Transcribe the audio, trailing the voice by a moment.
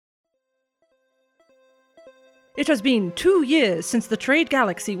It has been 2 years since the trade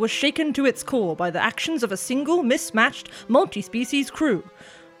galaxy was shaken to its core by the actions of a single mismatched multi-species crew.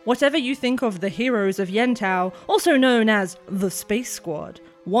 Whatever you think of the heroes of Yentau, also known as the Space Squad,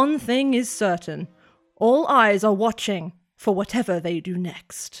 one thing is certain. All eyes are watching for whatever they do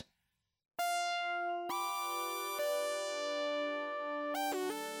next.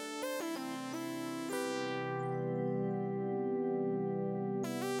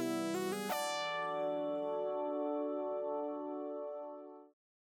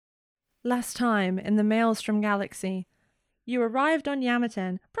 Last time in the Maelstrom galaxy, you arrived on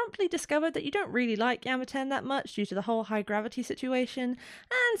Yamaten, promptly discovered that you don't really like Yamaten that much due to the whole high gravity situation,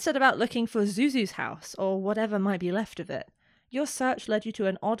 and set about looking for Zuzu's house, or whatever might be left of it. Your search led you to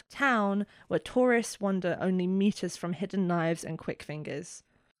an odd town where tourists wander only meters from hidden knives and quick fingers.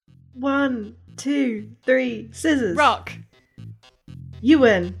 1, 2, 3, scissors. Rock! You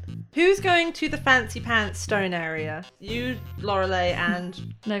win. Who's going to the fancy pants stone area? You, Lorelei,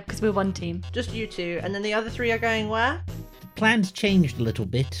 and... No, because we're one team. Just you two. And then the other three are going where? Plans changed a little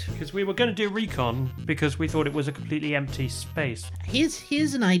bit. Because we were going to do recon because we thought it was a completely empty space.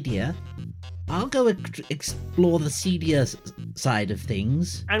 Here's an idea. I'll go explore the seedier side of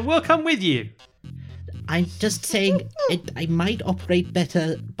things. And we'll come with you. I'm just saying I might operate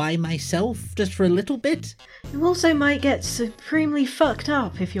better by myself just for a little bit. You also might get supremely fucked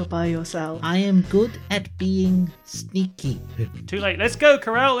up if you're by yourself. I am good at being sneaky. Too late. Let's go,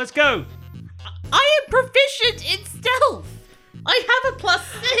 Corral. Let's go. I am proficient in stealth. I have a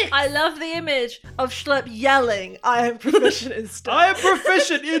 +6. I love the image of Schlepp yelling, I am proficient in stealth. I am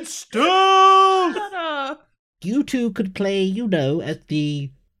proficient in stealth. You two could play, as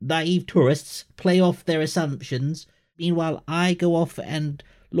the naive tourists, play off their assumptions. Meanwhile, I go off and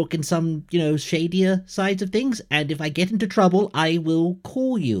look in some, shadier sides of things, and if I get into trouble, I will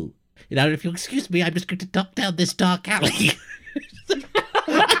call you. If you'll excuse me, I'm just going to duck down this dark alley.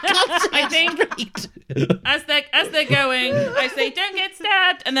 I think as they're going, I say, "Don't get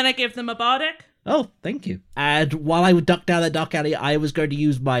stabbed," and then I give them a bardic. Oh, thank you. And while I would duck down that dark alley, I was going to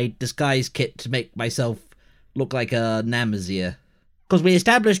use my disguise kit to make myself look like a Namazir. Because we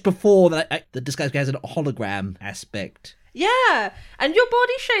established before that the disguise has an hologram aspect. Yeah, and your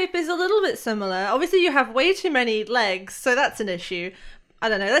body shape is a little bit similar. Obviously, you have way too many legs, so that's an issue. I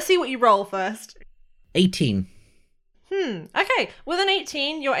don't know. Let's see what you roll first. 18. Okay, with an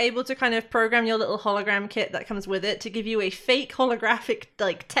 18, you're able to kind of program your little hologram kit that comes with it to give you a fake holographic,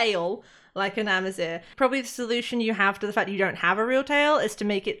 tail, like an Amazir. Probably the solution you have to the fact you don't have a real tail is to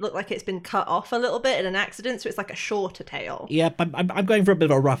make it look like it's been cut off a little bit in an accident, so it's like a shorter tail. Yep, I'm going for a bit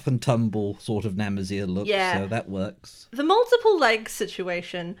of a rough and tumble sort of Namazir look, so that works. The multiple legs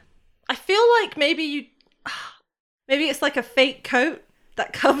situation, I feel like maybe it's like a fake coat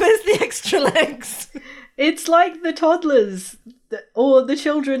that covers the extra legs. It's like the toddlers or the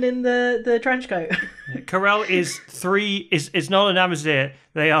children in the trench coat. Corral is not an Amazir.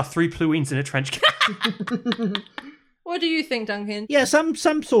 They are 3 Pluines in a trench coat. What do you think, Duncan? Yeah, some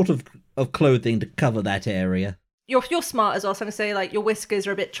sort of clothing to cover that area. You're smart as well, so I'm going to say, your whiskers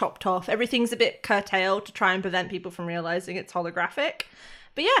are a bit chopped off. Everything's a bit curtailed to try and prevent people from realising it's holographic.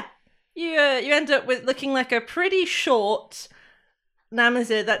 But yeah, you end up with looking like a pretty short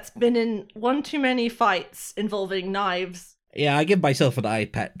Namazir that's been in one too many fights involving knives. Yeah, I give myself an eye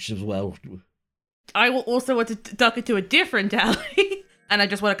patch as well. I will also want to duck into a different alley. And I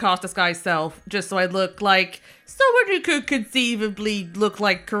just want to cast Disguise Self, just so I look like someone who could conceivably look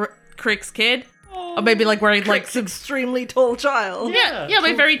like Crick's kid. Or maybe wearing some extremely tall child. Yeah,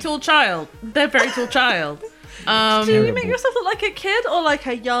 my very tall child. Their very tall child. Do you make yourself look like a kid or like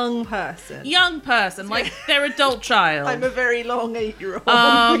a young person? Young person, like their adult child. I'm a very long 8-year-old. So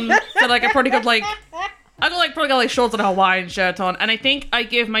I probably got shorts and a Hawaiian shirt on, and I think I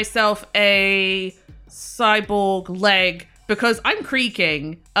give myself a cyborg leg because I'm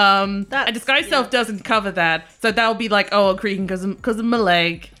creaking. A disguise self doesn't cover that, so that'll be I'm creaking because of my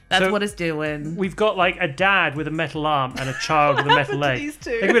leg. That's what it's doing. We've got a dad with a metal arm and a child with a metal leg. These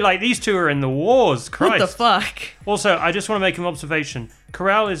two? They could be like, these two are in the wars. Christ. What the fuck? Also, I just want to make an observation.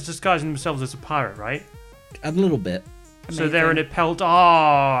 Corral is disguising themselves as a pirate, right? A little bit. So they're in a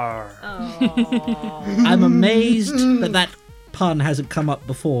Peldar. I'm amazed that pun hasn't come up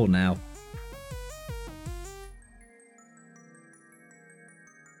before now.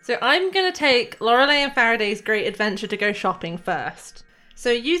 So I'm going to take Lorelei and Faraday's great adventure to go shopping first. So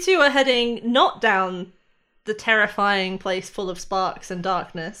you two are heading not down the terrifying place full of sparks and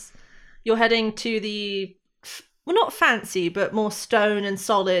darkness. You're heading to the, not fancy, but more stone and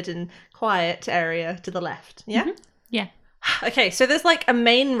solid and quiet area to the left. Yeah? Mm-hmm. Yeah. Okay, so there's like a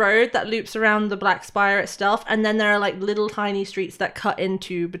main road that loops around the Black Spire itself, and then there are like little tiny streets that cut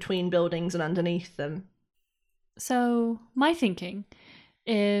into between buildings and underneath them. So my thinking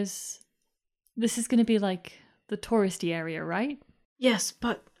is this is going to be like the touristy area, right? Yes,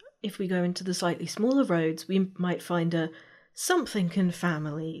 but if we go into the slightly smaller roads, we might find a somethingkin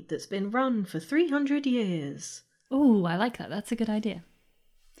family that's been run for 300 years. Ooh, I like that. That's a good idea.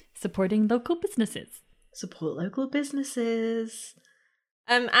 Supporting local businesses. Support local businesses.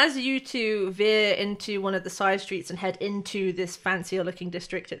 As you two veer into one of the side streets and head into this fancier looking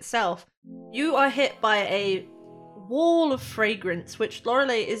district itself, you are hit by a wall of fragrance, which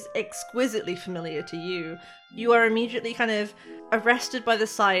Lorelei is exquisitely familiar to you. You are immediately kind of arrested by the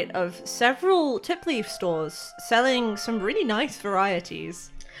sight of several tip leaf stores selling some really nice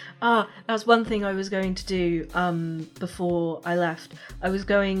varieties. That's one thing I was going to do before I left.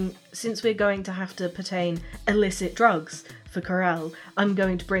 Since we're going to have to pertain illicit drugs for Corel, I'm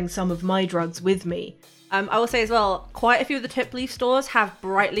going to bring some of my drugs with me. I will say as well, quite a few of the tip leaf stores have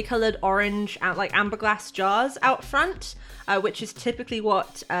brightly coloured orange, like amberglass jars out front, which is typically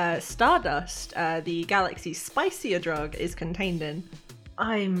what Stardust, the galaxy's spicier drug, is contained in.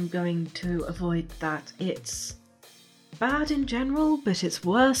 I'm going to avoid that. It's bad in general, but it's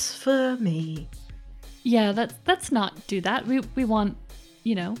worse for me. Yeah, let's not do that. We want,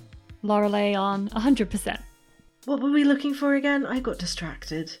 Lorelei on 100%. What were we looking for again? I got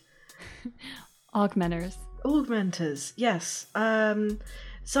distracted. Augmenters. Augmenters, yes.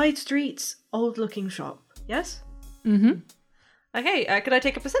 Side streets, old looking shop, yes? Mm-hmm. Okay, could I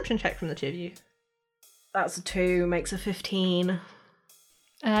take a perception check from the two of you? That's a 2, makes a 15.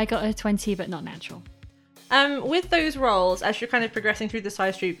 I got a 20, but not natural. With those rolls, as you're kind of progressing through the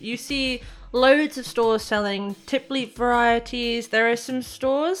side street, you see loads of stores selling tip leaf varieties. There are some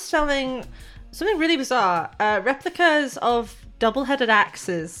stores selling something really bizarre, replicas of double-headed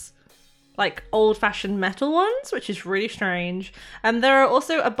axes, like old-fashioned metal ones, which is really strange. There are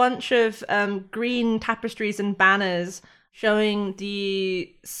also a bunch of green tapestries and banners showing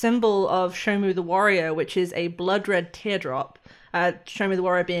the symbol of Shomu the Warrior, which is a blood-red teardrop. Shomu the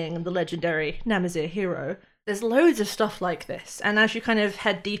Warrior being the legendary Namazir hero. There's loads of stuff like this, and as you kind of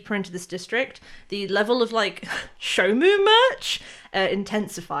head deeper into this district, the level of like Shomu merch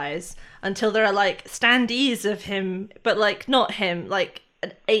intensifies until there are like standees of him, but like not him, like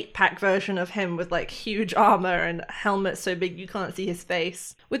an 8-pack version of him with like huge armor and a helmet so big you can't see his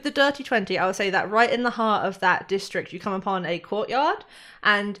face. With the Dirty 20, I would say that right in the heart of that district, you come upon a courtyard,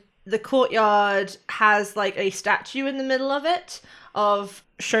 and the courtyard has like a statue in the middle of it of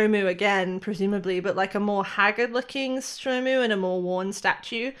Shomu again, presumably, but like a more haggard looking Shomu and a more worn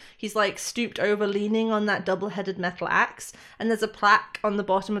statue. He's like stooped over, leaning on that double-headed metal axe, and there's a plaque on the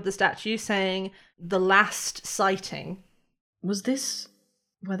bottom of the statue saying, "The Last Sighting." Was this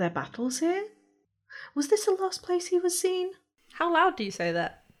were there battles here? Was this the last place he was seen? How loud do you say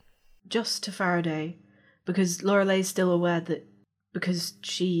that? Just to Faraday, because Lorelei's still aware that because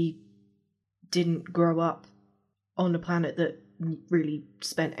she didn't grow up on a planet that really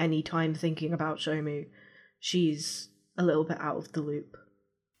spent any time thinking about Shomu, she's a little bit out of the loop.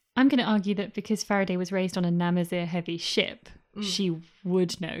 I'm going to argue that because Faraday was raised on a Namazir heavy ship, she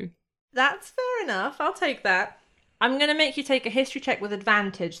would know. That's fair enough. I'll take that. I'm going to make you take a history check with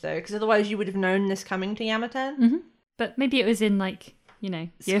advantage, though, because otherwise you would have known this coming to Yamaten. Mm-hmm. But maybe it was in, like, year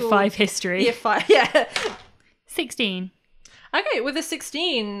School. 5 history. Year 5, yeah. 16. Okay, with a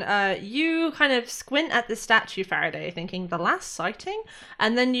 16, you kind of squint at the statue, Faraday, thinking, the last sighting?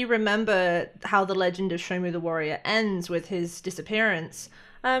 And then you remember how the legend of Shomu the Warrior ends with his disappearance.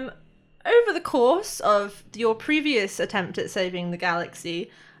 Over the course of your previous attempt at saving the galaxy,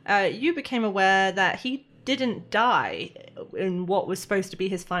 you became aware that he didn't die in what was supposed to be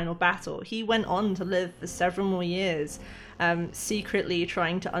his final battle. He went on to live for several more years, secretly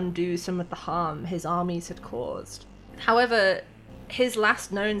trying to undo some of the harm his armies had caused. However, his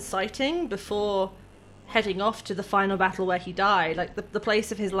last known sighting before heading off to the final battle where he died, like the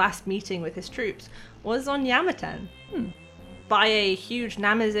place of his last meeting with his troops, was on Yamaten, by a huge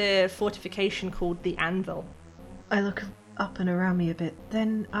Namazir fortification called the Anvil. I look up and around me a bit.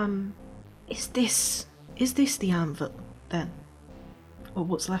 Then, is this the Anvil, then? Or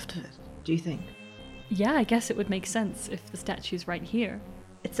what's left of it, do you think? Yeah, I guess it would make sense if the statue's right here.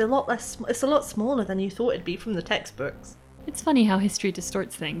 It's a lot smaller than you thought it'd be from the textbooks. It's funny how history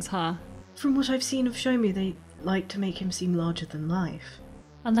distorts things, huh? From what I've seen of Shomu, they like to make him seem larger than life.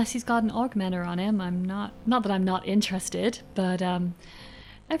 Unless he's got an augmenter on him, I'm not that I'm not interested, but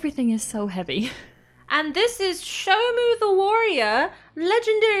everything is so heavy. And this is Shomu the Warrior,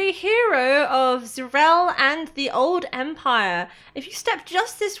 legendary hero of Zerel and the Old Empire. If you step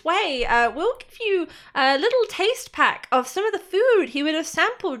just this way, we'll give you a little taste pack of some of the food he would have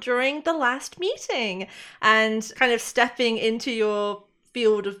sampled during the last meeting. And kind of stepping into your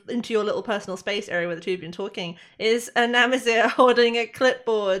into your little personal space area where the two have been talking, is a Namazir holding a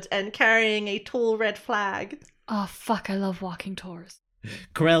clipboard and carrying a tall red flag. Oh, fuck, I love walking tours.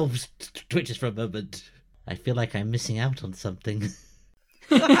 Corel twitches for a moment. I feel like I'm missing out on something.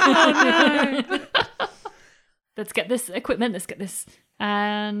 Oh, no. Let's get this equipment, let's get this,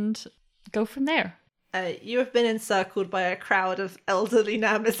 and go from there. You have been encircled by a crowd of elderly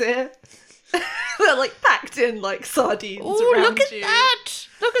Namazir. They're like packed in like sardines around look at you. that!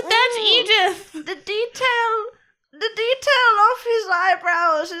 Look at that, Edith! The detail of his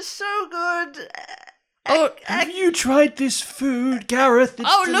eyebrows is so good. Have you tried this food, Gareth? It's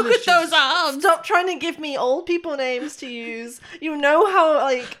Look at delicious. those arms! Stop trying to give me old people names to use. You know how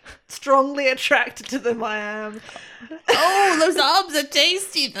like strongly attracted to them I am. Oh, those arms are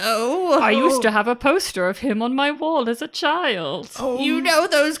tasty, though. I used to have a poster of him on my wall as a child. You know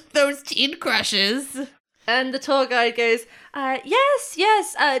those teen crushes. And the tour guide goes,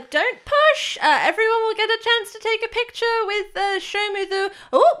 yes, don't push. Everyone will get a chance to take a picture with Shomu the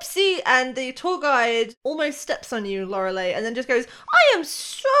Oopsie. And the tour guide almost steps on you, Lorelei, and then just goes, I am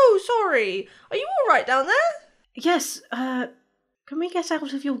so sorry. Are you all right down there? Yes, can we get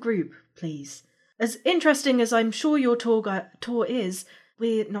out of your group, please? As interesting as I'm sure your tour is,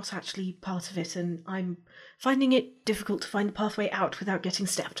 we're not actually part of it, and I'm finding it difficult to find a pathway out without getting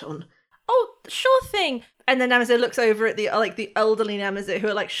stepped on. Oh, sure thing. And then Namazir looks over at the elderly Namazir who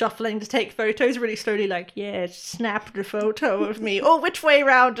are like shuffling to take photos really slowly, like, yeah, snap the photo of me. Or which way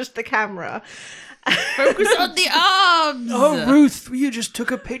round is the camera? Focus on the arms. Oh, Ruth, you just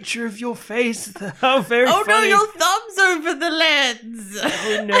took a picture of your face. How very Oh no, funny. your thumb's over the lens.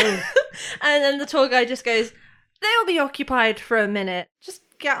 Oh, no. And then the tour guide just goes, they'll be occupied for a minute. Just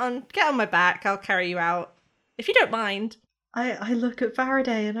get on my back. I'll carry you out. If you don't mind. I look at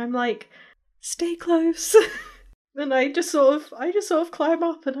Faraday and I'm like, stay close. And I just sort of climb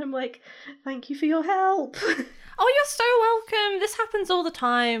up and I'm like, thank you for your help. Oh, you're so welcome. This happens all the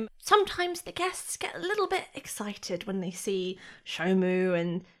time. Sometimes the guests get a little bit excited when they see Shomu,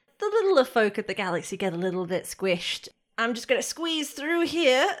 and the littler folk of the galaxy get a little bit squished. I'm just going to squeeze through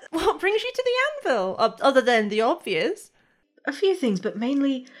here. What brings you to the anvil, other than the obvious? A few things, but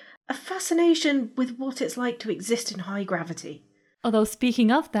mainly a fascination with what it's like to exist in high gravity. Although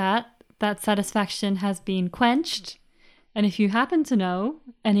speaking of that satisfaction has been quenched. And if you happen to know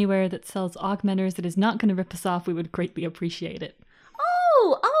anywhere that sells augmenters that is not going to rip us off, we would greatly appreciate it.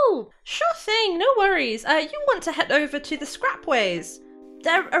 Oh, sure thing. No worries. You want to head over to the Scrapways.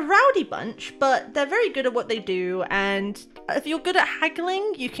 They're a rowdy bunch, but they're very good at what they do, and if you're good at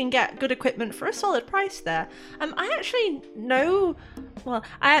haggling, you can get good equipment for a solid price there. I actually know,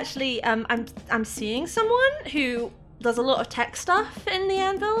 I'm seeing someone who does a lot of tech stuff in the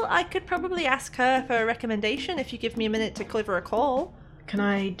anvil. I could probably ask her for a recommendation if you give me a minute to give her a call. Can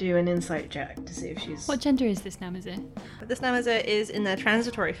I do an insight check to see if she's... What gender is this Namazir? This Namazir is in their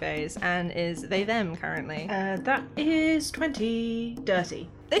transitory phase and is they-them currently. that is 20 dirty.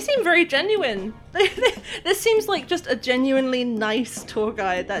 They seem very genuine. This seems like just a genuinely nice tour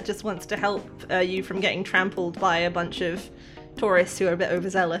guide that just wants to help you from getting trampled by a bunch of tourists who are a bit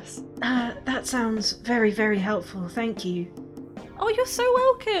overzealous. That sounds very, very helpful. Thank you. Oh, you're so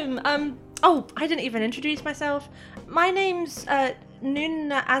welcome. I didn't even introduce myself. My name's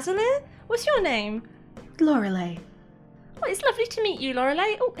Nuna Azalir. What's your name? Lorelei. Oh, it's lovely to meet you,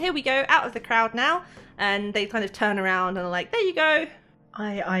 Lorelei. Oh, here we go, out of the crowd now. And they kind of turn around and are like, there you go.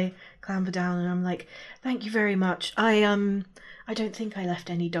 I clamber down and I'm like, thank you very much. I don't think I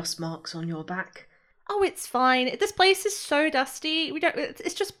left any dust marks on your back. Oh, it's fine. This place is so dusty.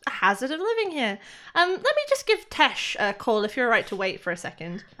 It's just a hazard of living here. Let me just give Tesh a call if you're all right to wait for a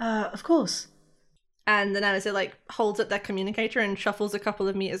second. Of course. And the Namazir holds up their communicator and shuffles a couple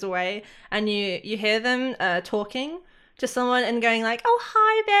of meters away, and you hear them talking to someone and going like, "Oh,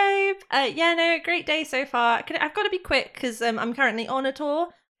 hi, babe. Yeah, no, great day so far. I've got to be quick because I'm currently on a tour.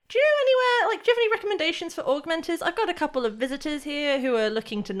 Do you know anywhere? Do you have any recommendations for augmenters? I've got a couple of visitors here who are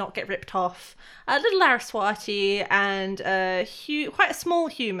looking to not get ripped off. A little Araswati and quite a small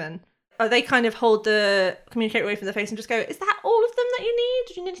human." They kind of hold the communicator away from their face and just go, "Is that all of them that you need?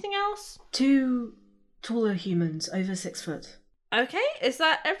 Did you need anything else?" 2 taller humans over 6 foot. Okay, is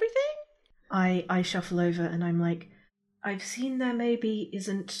that everything? I shuffle over and I'm like, I've seen there maybe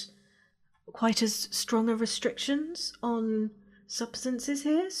isn't quite as strong a restrictions on substances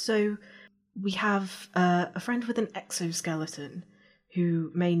here, so we have a friend with an exoskeleton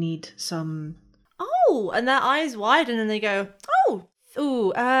who may need some... Oh, and their eyes widen and they go, oh,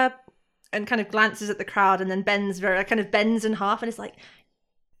 ooh, and kind of glances at the crowd and then bends in half and is like,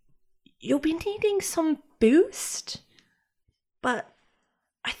 you'll be needing some boost, but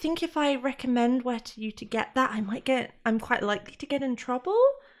I think if I recommend where you to get that, I'm quite likely to get in trouble,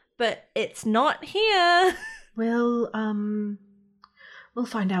 but it's not here. We'll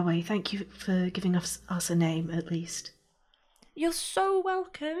find our way. Thank you for giving us a name, at least. You're so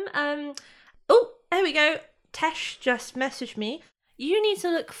welcome. Oh, there we go. Tesh just messaged me. You need to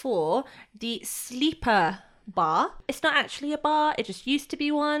look for the Sleeper Bar. It's not actually a bar. It just used to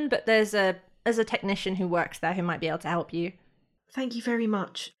be one, but there's a technician who works there who might be able to help you. Thank you very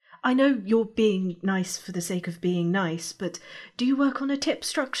much. I know you're being nice for the sake of being nice, but do you work on a tip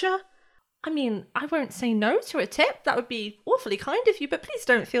structure? I mean, I won't say no to a tip. That would be awfully kind of you, but please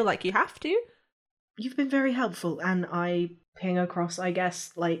don't feel like you have to. You've been very helpful, and I ping across, I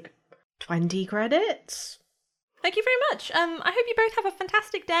guess, 20 credits? Thank you very much. I hope you both have a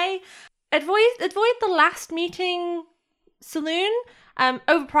fantastic day. Avoid the last meeting saloon.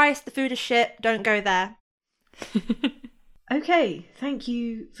 Overpriced, the food is shit, don't go there. Okay, thank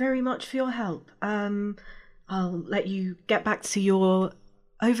you very much for your help. I'll let you get back to your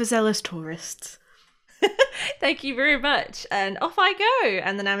overzealous tourists. Thank you very much. And off I go.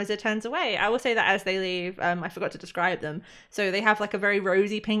 And the Amazir turns away. I will say that as they leave, I forgot to describe them. So they have a very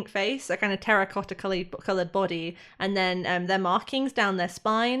rosy pink face, a kind of terracotta coloured body, and then their markings down their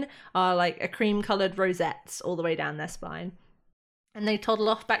spine are a cream coloured rosettes all the way down their spine. And they toddle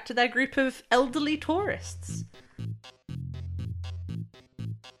off back to their group of elderly tourists.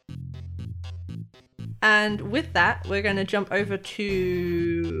 And with that, we're going to jump over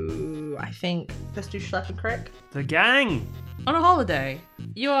to, I think, let's do Schlepp and Crick. The gang! On a holiday.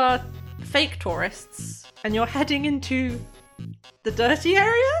 You are fake tourists, and you're heading into the dirty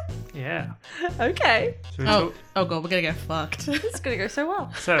area? Yeah. Okay. So, Oh god, we're gonna get fucked. It's going to go so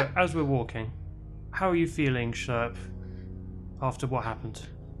well. so as we're walking, how are you feeling, Schlepp, after what happened?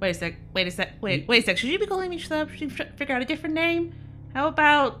 Wait a sec. Should you be calling me Schlub? Should you figure out a different name? How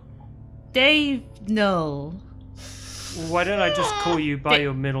about Dave Null? Why don't I just call you by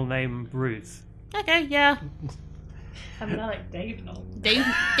your middle name, Ruth? Okay, yeah. I'm not like Dave Null.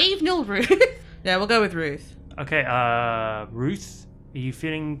 Dave Null Ruth. Yeah, we'll go with Ruth. Okay, Ruth, are you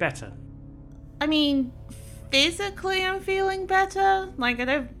feeling better? I mean, physically I'm feeling better. I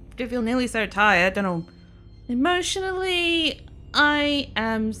don't feel nearly so tired. I don't know. Emotionally, I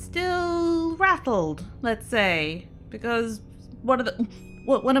am still rattled, let's say. Because one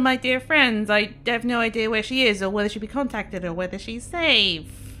of my dear friends, I have no idea where she is or whether she'll be contacted or whether she's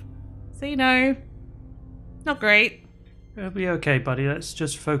safe. So, not great. It'll be okay, buddy. Let's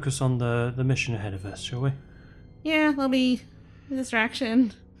just focus on the mission ahead of us, shall we? Yeah, that'll be a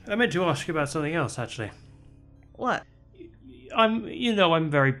distraction. I meant to ask you about something else, actually. What? I'm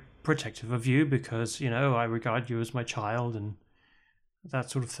very protective of you because, I regard you as my child and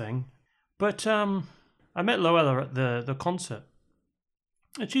that sort of thing. But, I met Loella at the concert.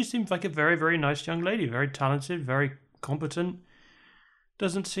 And she seems like a very, very nice young lady. Very talented, very competent.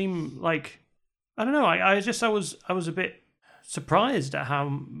 Doesn't seem like... I don't know, I was a bit surprised at how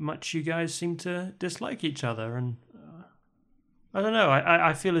much you guys seem to dislike each other. And I don't know,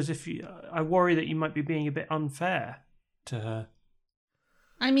 I feel as if I worry that you might be being a bit unfair to her.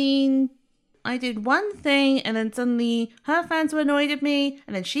 I mean, I did one thing and then suddenly her fans were annoyed at me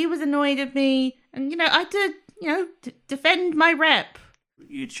and then she was annoyed at me. And, I had to, defend my rep.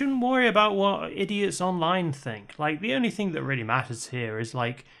 You shouldn't worry about what idiots online think. The only thing that really matters here is,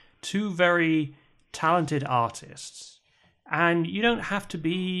 two very talented artists. And you don't have to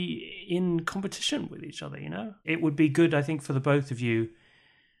be in competition with each other, It would be good, I think, for the both of you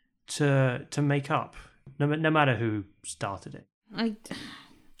to make up, no matter who started it. And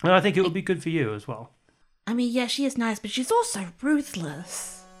I think it would be good for you as well. I mean, yeah, she is nice, but she's also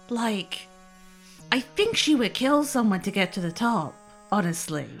ruthless. I think she would kill someone to get to the top,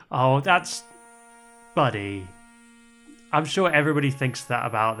 honestly. Oh, that's... Buddy. I'm sure everybody thinks that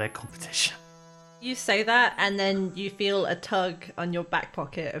about their competition. You say that, and then you feel a tug on your back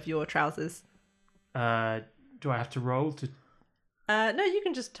pocket of your trousers. Do I have to roll to... No, you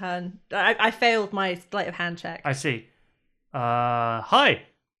can just turn. I failed my sleight of hand check. I see. Hi.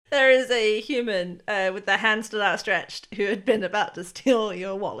 There is a human with their hand still outstretched who had been about to steal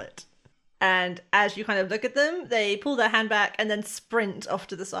your wallet. And as you kind of look at them, they pull their hand back and then sprint off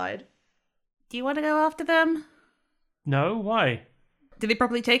to the side. Do you want to go after them? No, why? Did they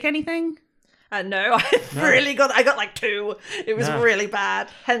probably take anything? No, I got like 2. It was No. really bad.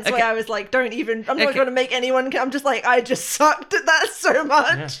 Hence why Okay. I was like, I'm not Okay. going to make anyone, I'm just like, I just sucked at that so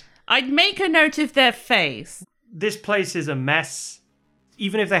much. Yeah. I'd make a note of their face. This place is a mess.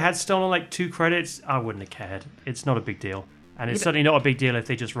 Even if they had stolen like 2 credits, I wouldn't have cared. It's not a big deal. And it's certainly not a big deal if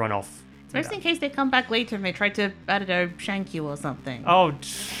they just run off. Especially in case they come back later and they try to, I don't know, shank you or something. Oh,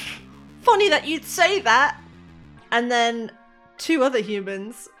 Funny that you'd say that. And then 2 other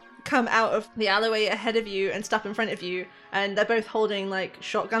humans come out of the alleyway ahead of you and stop in front of you, and they're both holding like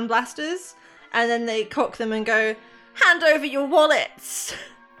shotgun blasters, and then they cock them and go, hand over your wallets.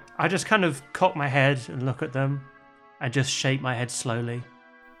 I just kind of cock my head and look at them and just shake my head slowly.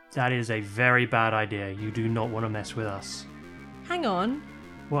 That is a very bad idea. You do not want to mess with us. Hang on,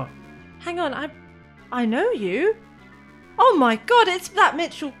 I know you. Oh my god, it's that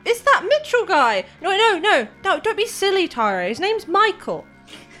Mitchell guy. No, don't be silly, Tara. His name's Michael.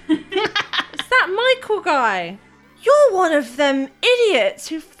 It's that Michael guy. You're one of them idiots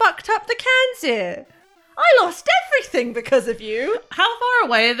who fucked up the cans here. I lost everything because of you. How far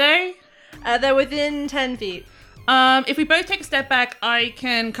away are they? They're within 10 feet. If we both take a step back, I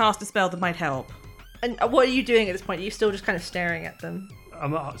can cast a spell that might help. And what are you doing at this point? Are you still just kind of staring at them?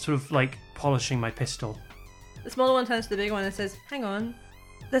 I'm sort of like polishing my pistol. The smaller one turns to the big one and says, hang on,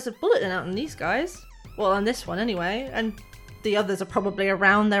 there's a bulletin out on these guys. Well, on this one anyway, and the others are probably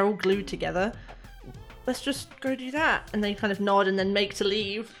around, they're all glued together. Let's just go do that. And they kind of nod and then make to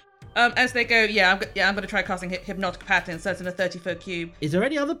leave. As they go, I'm going to try casting Hypnotic Pattern, so it's in a 30-foot cube. Is there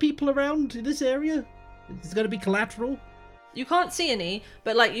any other people around in this area? Is there going to be collateral? You can't see any,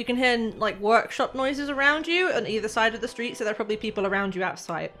 but like you can hear like workshop noises around you on either side of the street, so there are probably people around you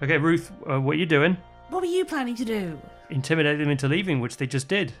outside. Okay, Ruth, what are you doing? What were you planning to do? Intimidate them into leaving, which they just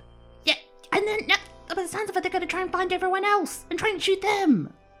did. Yeah, and then, by the sounds of it, they're going to try and find everyone else and try and shoot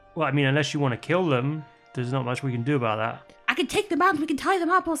them. Well, I mean, unless you want to kill them, there's not much we can do about that. I can take them out, we can tie them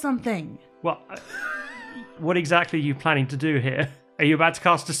up or something. Well, what exactly are you planning to do here? Are you about to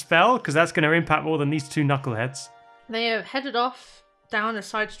cast a spell? Because that's going to impact more than these 2 knuckleheads. They have headed off down a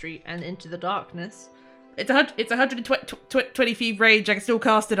side street and into the darkness. It's 120 feet range, I can still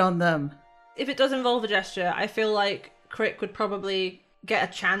cast it on them. If it does involve a gesture, I feel like Crick would probably get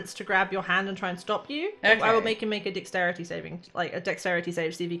a chance to grab your hand and try and stop you. Okay. I will make him make a dexterity saving, like a dexterity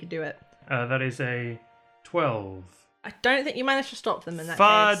save, see if he can do it. That is a 12. I don't think you managed to stop them in that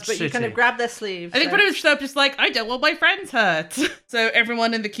Fudge case, but you kind City. of grab their sleeves. I think so- pretty much just like, I don't want my friends hurt. So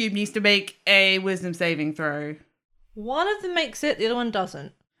everyone in the cube needs to make a wisdom saving throw. One of them makes it, the other one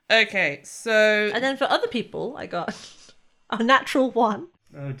doesn't. Okay, so... And then for other people, I got a natural 1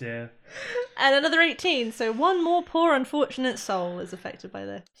 Oh dear. and another 18. So one more poor unfortunate soul is affected by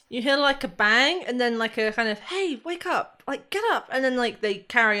this. You hear like a bang and then like a kind of, hey, wake up, like get up. And then like they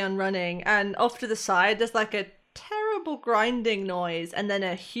carry on running, and off to the side there's like a terrible grinding noise and then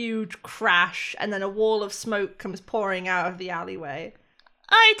a huge crash and then a wall of smoke comes pouring out of the alleyway.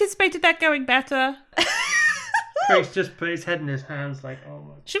 I anticipated that going better. Chris just put his head in his hands like, oh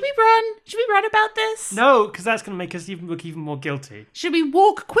my... Should we run? Should we run about this? No, because that's going to make us look even more guilty. Should we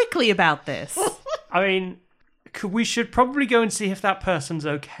walk quickly about this? I mean, we should probably go and see if that person's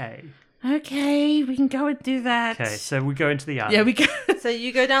okay. Okay, we can go and do that. Okay, so we go into the alley. Yeah, we go. So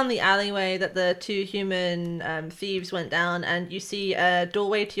you go down the alleyway that the 2 human thieves went down, and you see a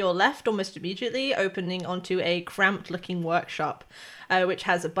doorway to your left almost immediately opening onto a cramped-looking workshop, which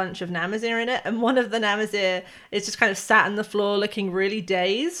has a bunch of Namazir in it. And one of the Namazir is just kind of sat on the floor looking really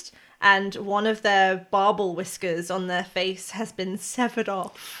dazed, and one of their barbel whiskers on their face has been severed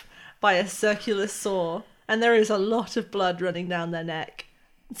off by a circular saw, and there is a lot of blood running down their neck.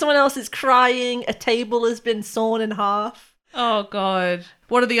 Someone else is crying, a table has been sawn in half. Oh, God.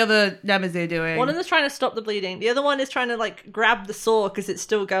 What are the other Namazir doing? One of them's trying to stop the bleeding. The other one is trying to, like, grab the saw because it's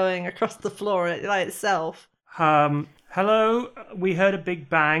still going across the floor by itself. Hello? We heard a big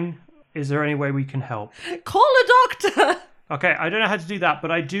bang. Is there any way we can help? Call a doctor! Okay, I don't know how to do that,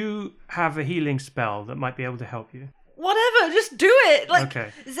 but I do have a healing spell that might be able to help you. Whatever, just do it! Like,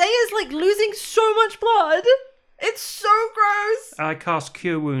 Okay. Zaya's, like, losing so much blood. It's so gross! I cast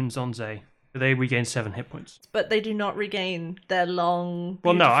Cure Wounds on Zay. They regain 7 hit points. But they do not regain their long,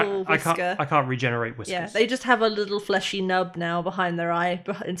 Well, no, beautiful I whisker. can't regenerate whiskers. Yeah, they just have a little fleshy nub now behind their eye.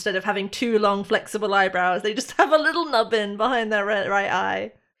 Instead of having 2 long, flexible eyebrows, they just have a little nubbin behind their right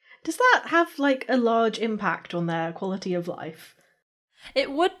eye. Does that have like a large impact on their quality of life?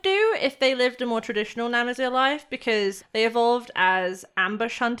 It would do if they lived a more traditional Namazir life, because they evolved as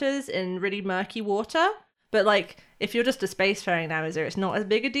ambush hunters in really murky water. But, like, if you're just a spacefaring Namazir, it's not as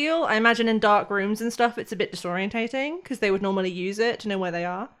big a deal. I imagine in dark rooms and stuff, it's a bit disorientating, because they would normally use it to know where they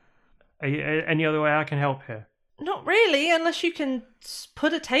are. Any other way I can help here? Not really, unless you can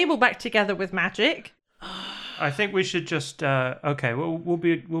put a table back together with magic. I think we should just. Okay, we'll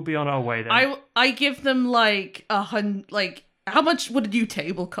be on our way then. I give them like how much would a new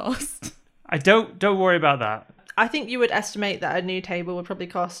table cost? I don't worry about that. I think you would estimate that a new table would probably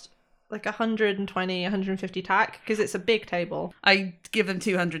cost like 120, 150 tack, because it's a big table. I give them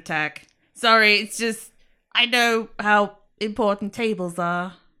 200 tack. Sorry, it's just I know how important tables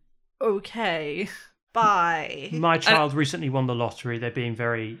are. Okay. Bye. My child recently won the lottery. They're being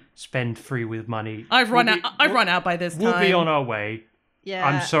very spend-free with money. I've run out by this time. We'll be on our way. Yeah.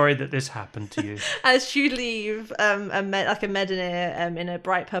 I'm sorry that this happened to you. As you leave, a Medineer in a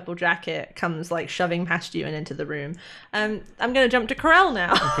bright purple jacket comes like shoving past you and into the room. I'm going to jump to Corel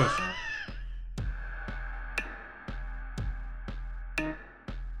now. Of course.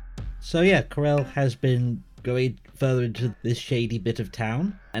 So yeah, Corel has been going further into this shady bit of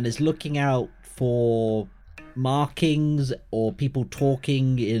town and is looking out for markings or people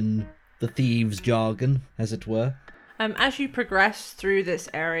talking in the thieves' jargon, as it were. As you progress through this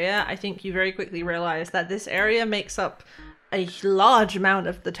area, I think you very quickly realize that this area makes up a large amount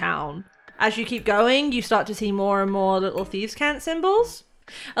of the town. As you keep going, you start to see more and more little thieves' cant symbols.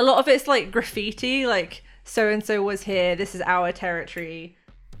 A lot of it's like graffiti, like so-and-so was here, this is our territory.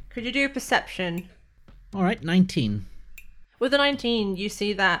 Could you do a perception? All right, 19. With a 19, you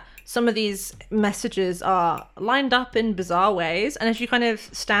see that some of these messages are lined up in bizarre ways, and as you kind of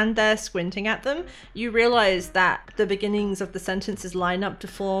stand there squinting at them, you realize that the beginnings of the sentences line up to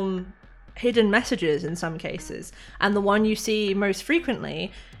form hidden messages in some cases. And the one you see most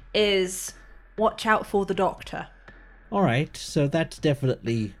frequently is, "Watch out for the doctor." All right, so that's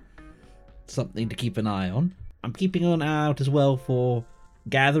definitely something to keep an eye on. I'm keeping an eye out as well for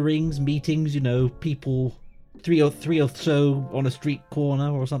gatherings, meetings, people three or so on a street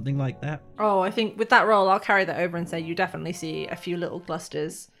corner or something like that. Oh, I think with that roll, I'll carry that over and say you definitely see a few little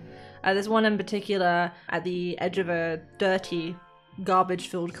clusters. There's one in particular at the edge of a dirty,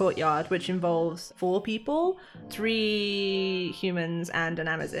 garbage-filled courtyard, which involves 4 people, 3 humans, and an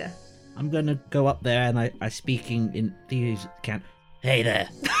Amazir. I'm gonna go up there and I speaking in thieves' cant. Hey there.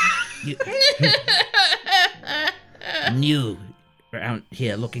 New around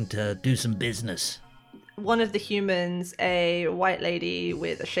here looking to do some business. One of the humans, a white lady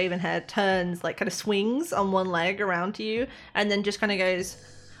with a shaven head, turns, like kind of swings on one leg around to you, and then just kind of goes,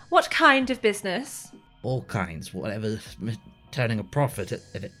 "What kind of business?" All kinds, whatever's turning a profit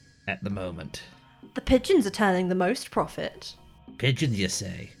at the moment. "The pigeons are turning the most profit." Pigeons, you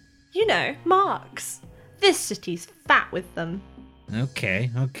say? Marks. This city's fat with them.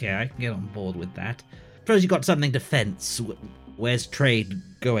 Okay, I can get on board with that. Suppose you got something to fence. Where's trade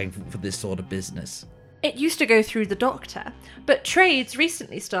going for this sort of business? It used to go through the doctor, but trade's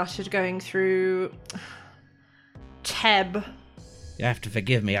recently started going through Teb. You have to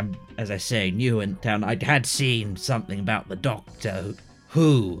forgive me, I'm, as I say, new in town. I had seen something about the doctor.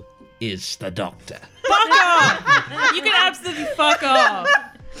 Who is the doctor? Fuck off! You can absolutely fuck off!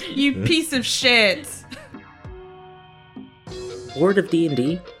 You piece of shit! Bored of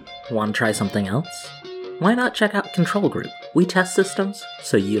D&D? Want to try something else? Why not check out Control Group? We test systems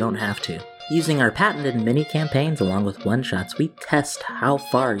so you don't have to. Using our patented mini campaigns along with one-shots, we test how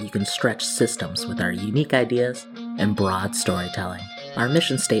far you can stretch systems with our unique ideas and broad storytelling. Our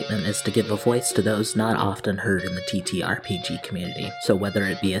mission statement is to give a voice to those not often heard in the TTRPG community. So whether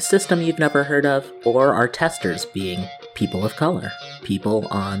it be a system you've never heard of, or our testers being people of color, people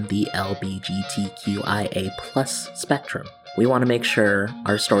on the LGBTQIA+ spectrum, we want to make sure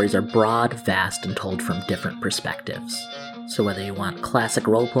our stories are broad, vast, and told from different perspectives. So whether you want classic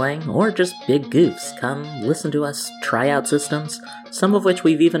role-playing or just big goofs, come listen to us try out systems, some of which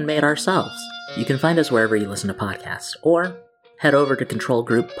we've even made ourselves. You can find us wherever you listen to podcasts, or head over to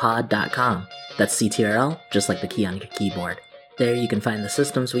controlgrouppod.com. That's CTRL, just like the key on your keyboard. There you can find the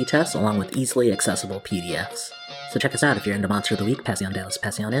systems we test along with easily accessible PDFs. So check us out if you're into Monster of the Week, Passion de los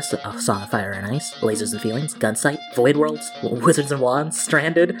Passiones, A Song of Fire and Ice, Lasers and Feelings, Gunsight, Void Worlds, Wizards and Wands,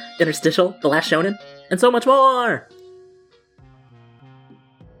 Stranded, Interstitial, The Last Shonen, and so much more!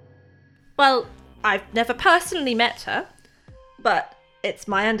 Well, I've never personally met her, but it's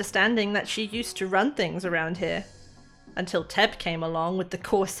my understanding that she used to run things around here. Until Teb came along with the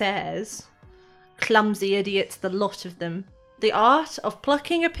Corsairs. Clumsy idiots, the lot of them. The art of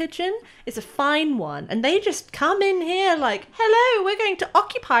plucking a pigeon is a fine one, and they just come in here like, "Hello, we're going to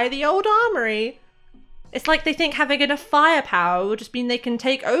occupy the old armory." It's like they think having enough firepower will just mean they can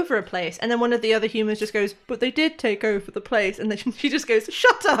take over a place, and then one of the other humans just goes, "But they did take over the place," and then she just goes,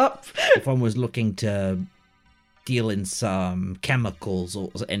 "Shut up!" If one was looking to deal in some chemicals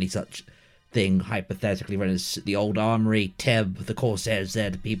or any such thing, hypothetically, when it's the old armory, Teb, the Corsairs there,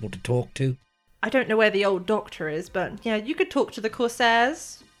 the people to talk to? I don't know where the old doctor is, but yeah, you could talk to the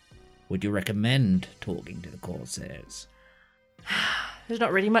Corsairs. Would you recommend talking to the Corsairs? There's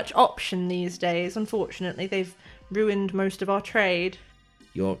not really much option these days, unfortunately. They've ruined most of our trade.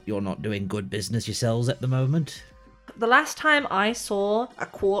 You're not doing good business yourselves at the moment? The last time I saw a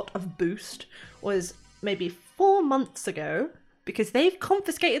quart of boost was maybe 4 months ago, because they've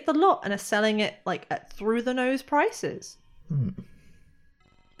confiscated the lot and are selling it like at through-the-nose prices.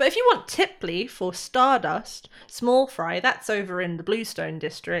 But if you want Tipley for Stardust, small fry, that's over in the Bluestone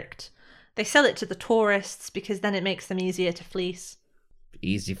district. They sell it to the tourists because then it makes them easier to fleece.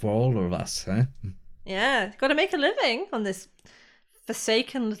 Easy for all of us, huh? Yeah, got to make a living on this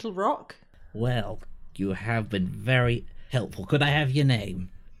forsaken little rock. Well, you have been very helpful. Could I have your name?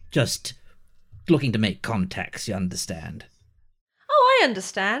 Just looking to make contacts, you understand? Oh, I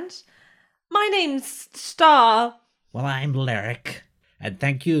understand. My name's Star. Well, I'm Lyric, and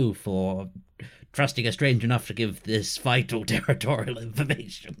thank you for trusting a stranger enough to give this vital territorial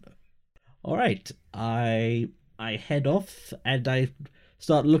information. All right, I head off and I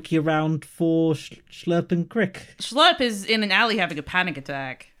start looking around for Schlurp and Crick. Schlurp is in an alley having a panic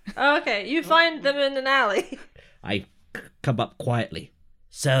attack. Okay, you find them in an alley. I come up quietly.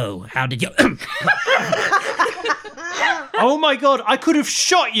 So, how did you... Oh my god, I could have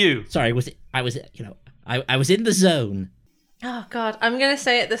shot you! Sorry, I was in the zone. Oh god, I'm gonna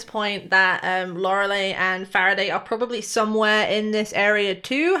say at this point that Lorelei and Faraday are probably somewhere in this area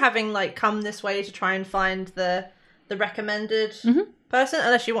too, having like come this way to try and find the recommended person,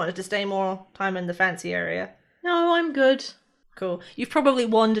 unless you wanted to stay more time in the fancy area. No, I'm good. Cool. You've probably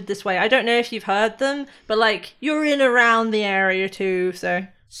wandered this way. I don't know if you've heard them, but like you're in around the area too, so.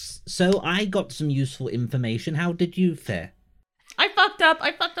 So I got some useful information. How did you fare? I fucked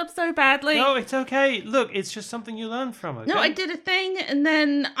up so badly. No, it's okay. Look, it's just something you learn from, okay? No, I did a thing, and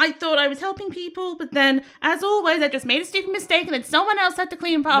then I thought I was helping people, but then, as always, I just made a stupid mistake, and then someone else had to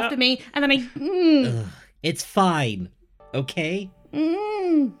clean up after me, and then Ugh, it's fine, okay?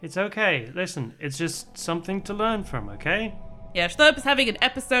 It's okay. Listen, it's just something to learn from, okay? Yeah, Schlurp is having an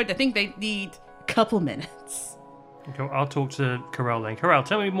episode. I think they need a couple minutes. Okay, I'll talk to Corel then. Corel,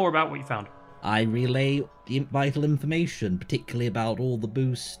 tell me more about what you found. I relay the vital information, particularly about all the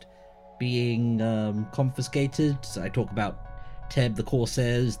boost being confiscated. So I talk about Teb, the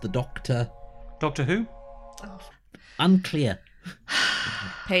Corsairs, the Doctor. Doctor who? Unclear.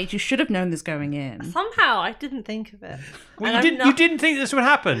 Paige, you should have known this going in. Somehow I didn't think of it. Well, And you didn't think this would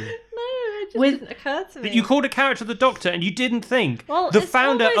happen? No, it just didn't occur to me. That you called a character the Doctor and you didn't think Well, the it's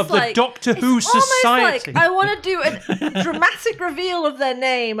founder almost of the like- Doctor Who it's almost Society. like I want to do a dramatic reveal of their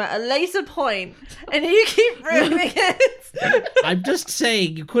name at a later point, and you keep ruining it. I'm just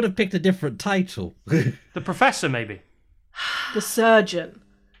saying you could have picked a different title. The Professor, maybe. The surgeon.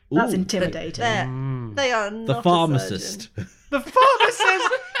 That's Ooh. intimidating. They are not The a pharmacist. surgeon. The pharmacist!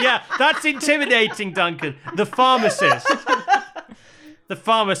 Yeah, that's intimidating, Duncan. The pharmacist. The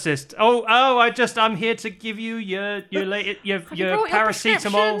pharmacist. I'm here to give you your brought your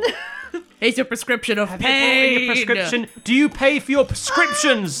paracetamol. Here's your prescription of Have you brought in pain. your prescription? Do you pay for your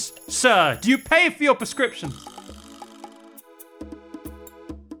prescriptions, sir? Do you pay for your prescriptions?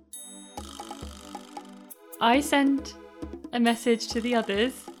 I send a message to the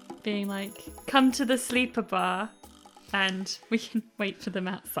others being like, come to the sleeper bar and we can wait for them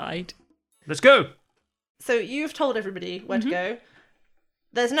outside. Let's go. So you've told everybody where to go.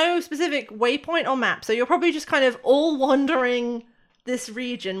 There's no specific waypoint or map, so you're probably just kind of all wandering this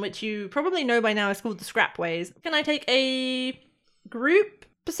region, which you probably know by now is called the Scrapways. Can I take a group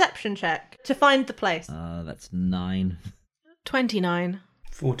perception check to find the place? That's 9. 29.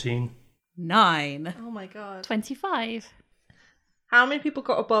 14. 9. Oh my god. 25. How many people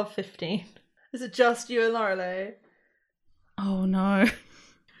got above 15? Is it just you and Lorelei? Oh no.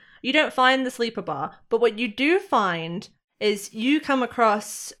 You don't find the sleeper bar, but what you do find is you come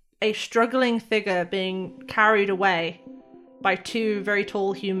across a struggling figure being carried away by 2 very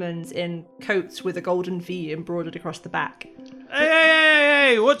tall humans in coats with a golden V embroidered across the back.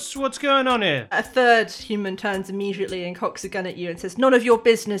 Hey, what's going on here? A third human turns immediately and cocks a gun at you and says, "None of your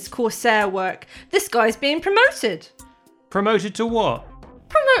business, Corsair work. This guy's being promoted." Promoted to what?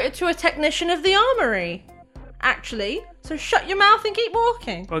 Promoted to a technician of the armory. Actually, so shut your mouth and keep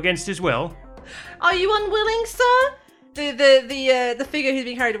walking. Against his will? Are you unwilling, sir? The figure who's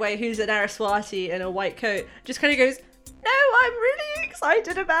being carried away, who's an Araswati in a white coat, just kind of goes, "No, I'm really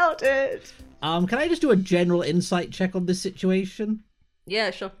excited about it." Can I just do a general insight check on this situation?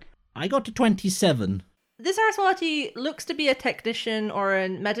 Yeah, sure. I got to 27. This Saraswati looks to be a technician or a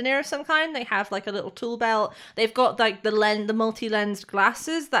medineer of some kind. They have like a little tool belt. They've got like the multi-lensed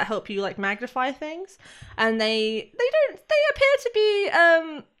glasses that help you like magnify things, and they appear to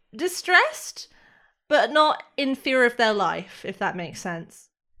be distressed, but not in fear of their life, if that makes sense.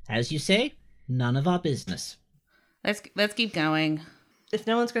 As you say, none of our business. Let's keep going. If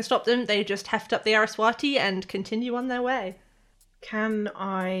no one's going to stop them, they just heft up the Saraswati and continue on their way. Can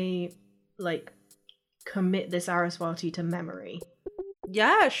I, like, commit this Saraswati to memory?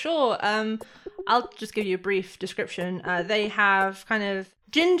 Yeah, sure. I'll just give you a brief description. They have kind of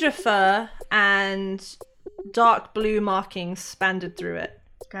ginger fur and dark blue markings spanded through it.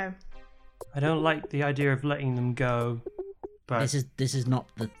 Okay. I don't like the idea of letting them go, but This is not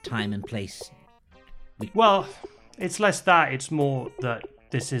the time and place. well, it's less that. It's more that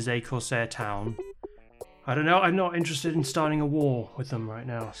this is a Corsair town. I don't know. I'm not interested in starting a war with them right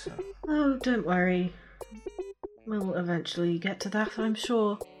now. So. Oh, don't worry. We'll eventually get to that, I'm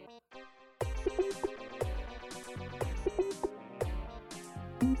sure.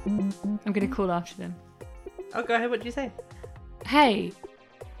 I'm gonna call after them. Oh, go ahead. What did you say? Hey,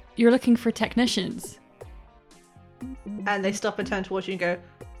 you're looking for technicians. And they stop and turn towards you and go,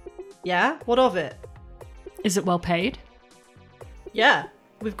 yeah? What of it? Is it well paid? Yeah.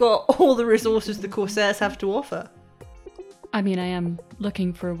 We've got all the resources the Corsairs have to offer. I mean, I am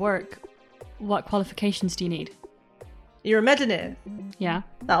looking for work. What qualifications do you need? You're a medineer. Yeah.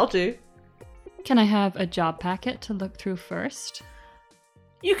 That'll do. Can I have a job packet to look through first?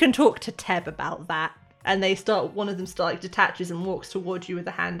 You can talk to Teb about that. And one of them detaches and walks towards you with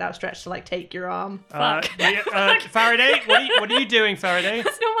a hand outstretched to like take your arm. Faraday, what are you doing, Faraday?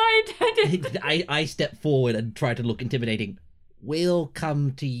 That's not what I intended. I step forward and try to look intimidating. We'll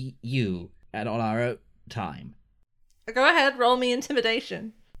come to you and on our own time. Go ahead, roll me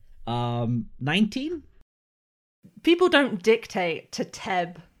intimidation. 19? People don't dictate to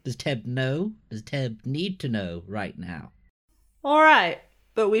Teb. Does Teb know? Does Teb need to know right now? Alright,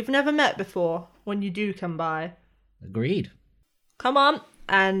 but we've never met before when you do come by. Agreed. Come on,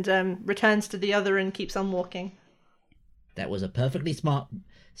 and returns to the other and keeps on walking. That was a perfectly smart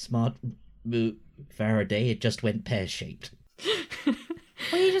move, Faraday. It just went pear-shaped.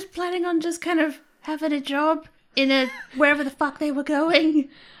 Were you just planning on just kind of having a job in wherever the fuck they were going?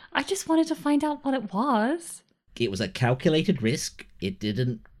 I just wanted to find out what it was. It was a calculated risk. It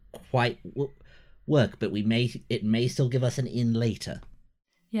didn't quite work, but it may still give us an in later.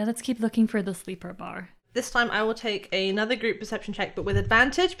 Yeah, let's keep looking for the sleeper bar. This time I will take another group perception check, but with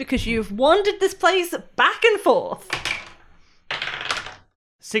advantage, because you've wandered this place back and forth.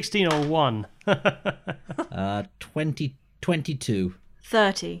 16 or 1. 22.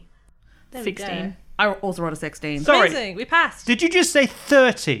 30. There 16. I also rolled a 16. Sorry. Amazing, we passed. Did you just say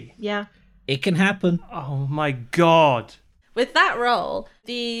 30? Yeah. It can happen. Oh my god. With that roll,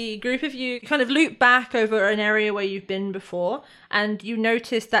 the group of you kind of loop back over an area where you've been before, and you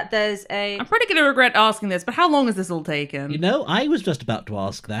notice that there's I'm pretty going to regret asking this, but how long has this all taken? You know, I was just about to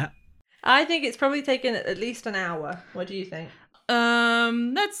ask that. I think it's probably taken at least an hour. What do you think?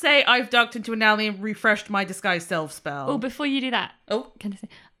 Let's say I've ducked into an alley and refreshed my disguise self spell. Oh, before you do that, Oh. can I say,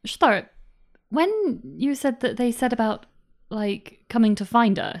 Shlur, when you said that they said about, like, coming to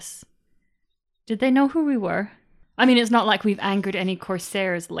find us, did they know who we were? I mean, it's not like we've angered any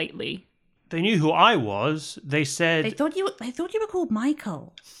Corsairs lately. They knew who I was. They said They thought you were called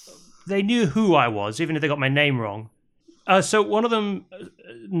Michael. they knew who I was, even if they got my name wrong. So one of them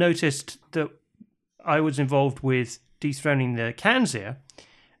noticed that I was involved with dethroning the Kanzir,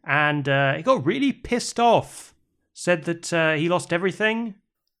 and he got really pissed off. Said that he lost everything.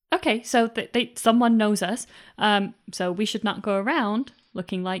 Okay, so someone knows us, so we should not go around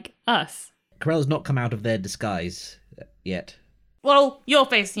looking like us. Corell's not come out of their disguise yet. Well, your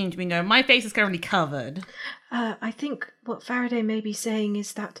face seemed to be known. My face is currently covered. I think what Faraday may be saying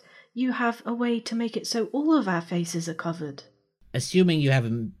is that you have a way to make it so all of our faces are covered. Assuming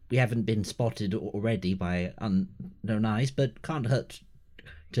we haven't been spotted already by unknown eyes, but can't hurt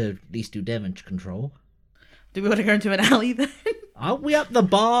to at least do damage control. Do we want to go into an alley then? Aren't we at the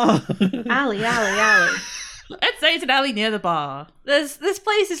bar? Alley. Let's say it's an alley near the bar. This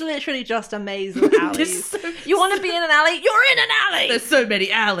place is literally just a maze of alleys. You want to be in an alley? You're in an alley! There's so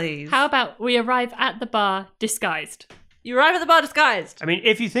many alleys. How about we arrive at the bar disguised? You arrive at the bar disguised. I mean,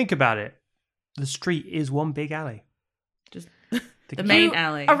 if you think about it, the street is one big alley. Just the main You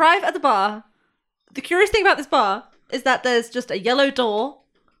alley. Arrive at the bar. The curious thing about this bar is that there's just a yellow door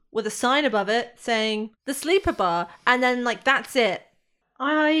with a sign above it saying the sleeper bar, and then like that's it.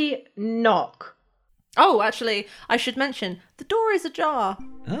 I knock. Oh, actually, I should mention the door is ajar.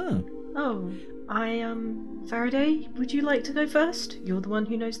 Oh. Oh, Faraday, would you like to go first? You're the one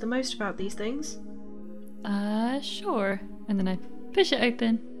who knows the most about these things. Sure. And then I push it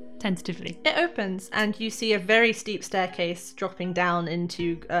open tentatively. It opens, and you see a very steep staircase dropping down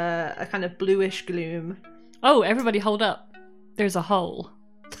into a kind of bluish gloom. Oh, everybody hold up. There's a hole.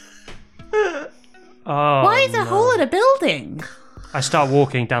 Oh, Why is a hole in a building? I start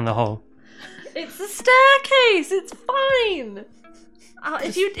walking down the hole. It's a staircase. It's fine.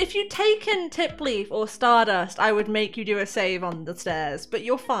 If you'd taken tip leaf or stardust, I would make you do a save on the stairs. But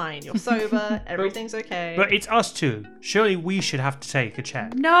you're fine. You're sober. Everything's okay. But it's us two. Surely we should have to take a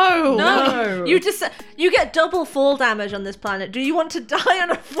check. No. You get double fall damage on this planet. Do you want to die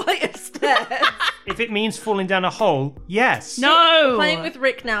on a flight of stairs? If it means falling down a hole, yes. No. Playing with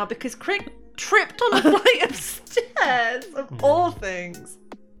Rick now because Rick tripped on a flight of stairs of all things.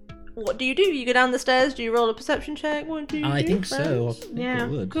 What do? You go down the stairs? Do you roll a perception check? What do you do? I think so. I think Yeah. I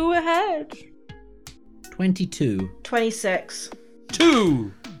would. Go ahead. 22. 26.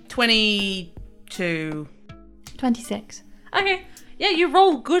 2. 22. 26. Okay. Yeah, you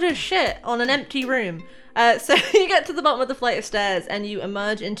roll good as shit on an empty room. So you get to the bottom of the flight of stairs and you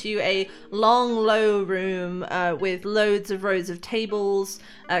emerge into a long, low room with loads of rows of tables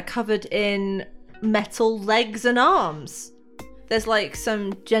covered in metal legs and arms. There's like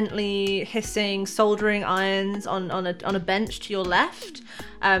some gently hissing soldering irons on a bench to your left.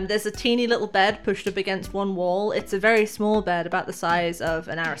 There's a teeny little bed pushed up against one wall. It's a very small bed, about the size of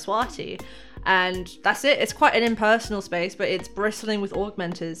an Araswati. And that's it. It's quite an impersonal space, but it's bristling with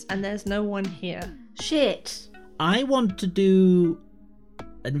augmenters, and there's no one here. Shit. I want to do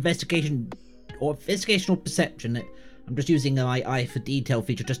an investigation or perception. I'm just using my eye for detail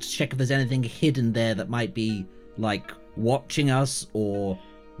feature just to check if there's anything hidden there that might be, like, watching us or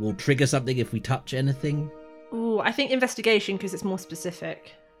will trigger something if we touch anything. Ooh, I think investigation because it's more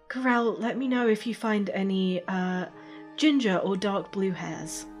specific. Corral, let me know if you find any ginger or dark blue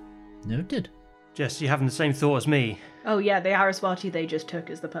hairs. Noted. Jess, you having the same thought as me? Oh yeah, the Araswati they just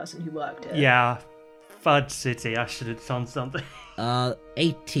took as the person who worked here. Yeah. Fud City, I should have done something.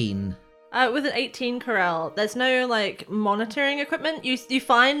 18. With an 18 Corel, there's no like monitoring equipment. You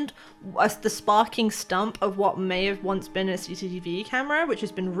find the sparking stump of what may have once been a CCTV camera, which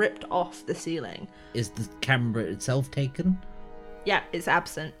has been ripped off the ceiling. Is the camera itself taken? Yeah, it's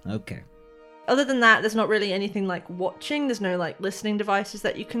absent. Okay. Other than that, there's not really anything like watching. There's no like listening devices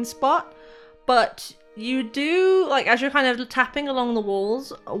that you can spot. But you do, like, as you're kind of tapping along the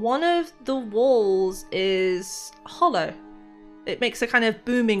walls, one of the walls is hollow. It makes a kind of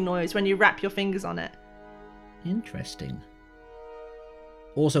booming noise when you wrap your fingers on it. Interesting.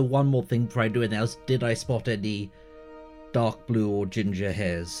 Also, one more thing before I do anything else. Did I spot any dark blue or ginger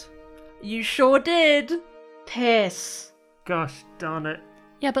hairs? You sure did. Piss. Gosh darn it.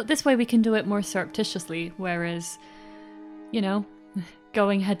 Yeah, but this way we can do it more surreptitiously, whereas, you know,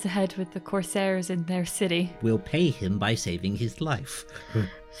 going head to head with the Corsairs in their city. We'll pay him by saving his life.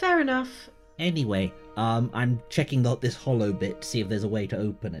 Fair enough. Anyway, I'm checking out this hollow bit to see if there's a way to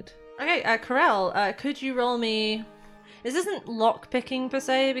open it. Okay, Corel, could you roll me... This isn't lock picking per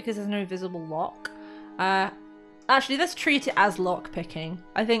se, because there's no visible lock. Actually, let's treat it as lock picking.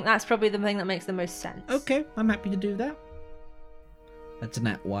 I think that's probably the thing that makes the most sense. Okay, I'm happy to do that. That's a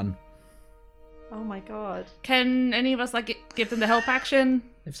nat 1. Oh my god. Can any of us like give them the help action?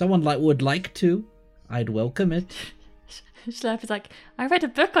 If someone would like to, I'd welcome it. Schlepp is like, I read a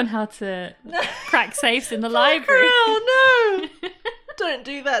book on how to crack safes in the library. Corel, no! Don't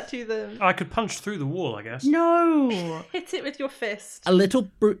do that to them. I could punch through the wall, I guess. No. Hit it with your fist. A little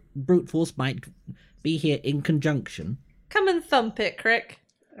brute force might be here in conjunction. Come and thump it, Crick.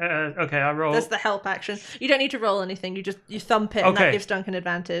 Okay, I roll. That's the help action. You don't need to roll anything. You thump it, and that Okay. gives Duncan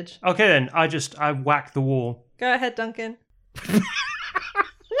advantage. Okay then, I whack the wall. Go ahead, Duncan.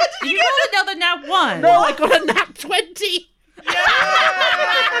 You got another nat 1. No, I got a nat 20!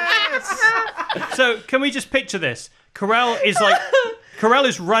 So, can we just picture this? Corel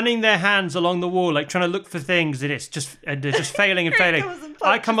is running their hands along the wall, like trying to look for things, and they're just failing and failing. comes and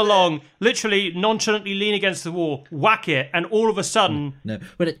I come along, literally nonchalantly lean against the wall, whack it, and all of a sudden, No,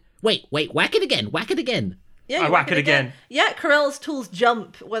 but wait, whack it again. Yeah, I you whack it again. Yeah, Corel's tools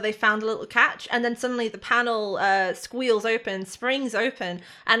jump where they found a little catch, and then suddenly the panel squeals open, springs open,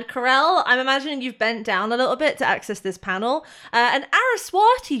 and Corel, I'm imagining you've bent down a little bit to access this panel, and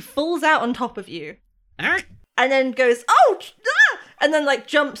Araswati falls out on top of you. Ah, And then goes, oh, ah! And then like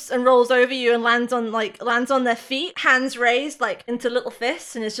jumps and rolls over you and lands on their feet, hands raised like into little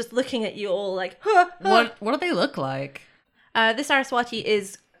fists, and is just looking at you all like, huh, huh. What do they look like? This Araswati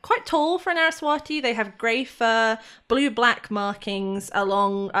is quite tall for an Araswati. They have grey fur, blue-black markings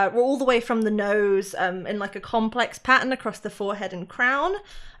along all the way from the nose in like a complex pattern across the forehead and crown.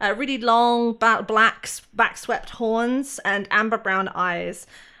 Really long black back-swept horns and amber-brown eyes.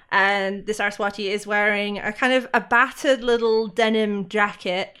 And this Araswati is wearing a kind of a battered little denim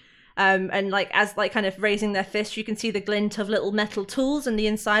jacket. And like as like kind of raising their fist, you can see the glint of little metal tools in the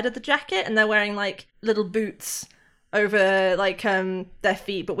inside of the jacket, and they're wearing like little boots over like their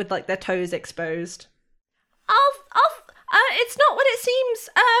feet, but with like their toes exposed. It's not what it seems.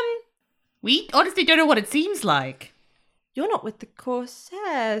 We honestly don't know what it seems like. You're not with the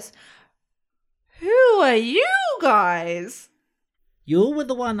Corsairs. Who are you guys? You were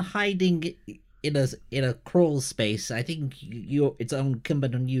the one hiding in a crawl space. I think it's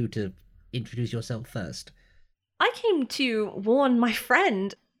incumbent on you to introduce yourself first. I came to warn my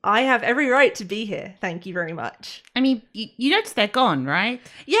friend. I have every right to be here. Thank you very much. I mean, you noticed they're gone, right?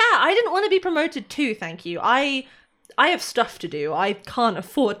 Yeah, I didn't want to be promoted too, thank you. I have stuff to do. I can't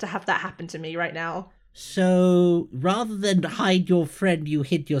afford to have that happen to me right now. So, rather than hide your friend, you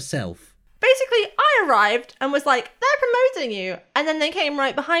hid yourself. Basically, I arrived and was like, they're promoting you. And then they came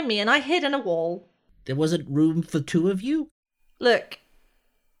right behind me and I hid in a wall. There wasn't room for two of you? Look,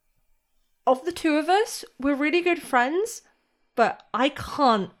 of the two of us, we're really good friends, but I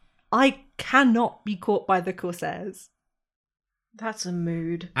cannot be caught by the Corsairs. That's a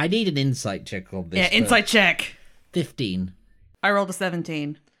mood. I need an insight check on this. Yeah, insight check. 15. I rolled a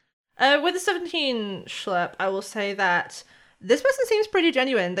 17. With a 17 schlep, I will say that this person seems pretty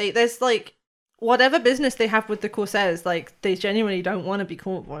genuine. There's like, whatever business they have with the Corsairs, like, they genuinely don't want to be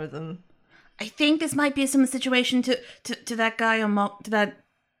caught by them. I think this might be a similar situation to that guy to that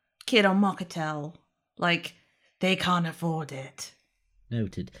kid on Mocketel. Like, they can't afford it.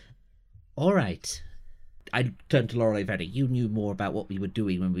 Noted. All right. I turned to Lorelei Vedder. You knew more about what we were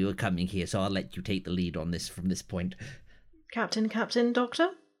doing when we were coming here, so I'll let you take the lead on this from this point. Captain, Doctor?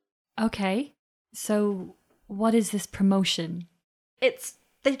 Okay. So, what is this promotion?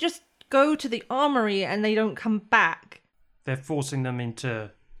 They just go to the armory and they don't come back. They're forcing them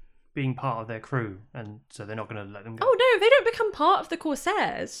into being part of their crew, and so they're not going to let them go. Oh no, they don't become part of the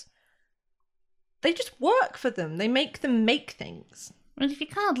Corsairs. They just work for them. They make them make things. Well, if you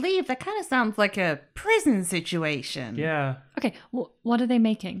can't leave, that kind of sounds like a prison situation. Yeah. Okay, what are they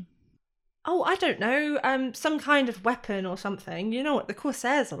making? Oh, I don't know. Some kind of weapon or something. You know what the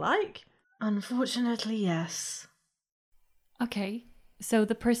Corsairs are like. Unfortunately, yes. Okay, so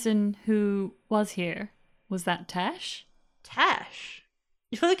the person who was here, was that Tesh? Tesh?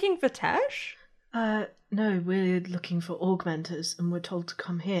 You're looking for Tesh? No, we're looking for augmenters and we're told to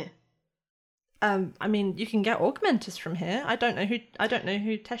come here. I mean, you can get augmenters from here. I don't know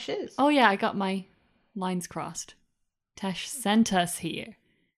who Tesh is. Oh yeah, I got my lines crossed. Tesh sent us here.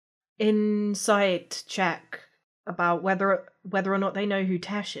 Insight check about whether or not they know who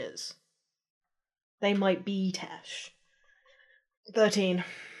Tesh is. They might be Tesh. 13.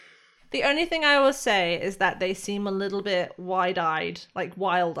 The only thing I will say is that they seem a little bit wide-eyed, like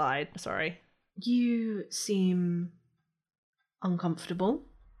wild-eyed, sorry. You seem uncomfortable.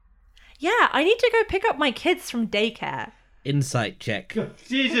 Yeah, I need to go pick up my kids from daycare. Insight check.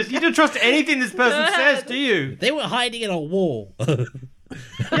 Jesus, you don't trust anything this person says, do you? They were hiding in a wall.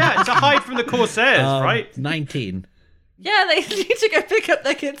 Yeah, to hide from the Corsairs, right? 19. Yeah, they need to go pick up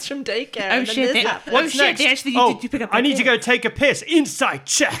their kids from daycare. Oh and then shit! this happens. What's next? They actually Oh, did pick up. I need to go take a piss. Insight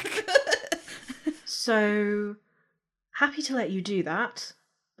check. So, happy to let you do that.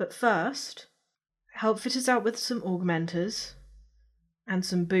 But first, help fit us out with some augmenters. And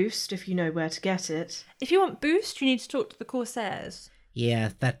some boost if you know where to get it. If you want boost, you need to talk to the Corsairs. Yeah,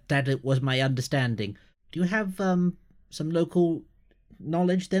 that was my understanding. Do you have some local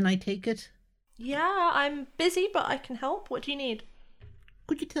knowledge then, I take it? Yeah, I'm busy, but I can help. What do you need?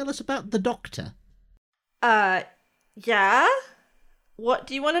 Could you tell us about the doctor? Yeah? What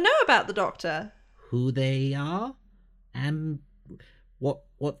do you want to know about the doctor? Who they are? And what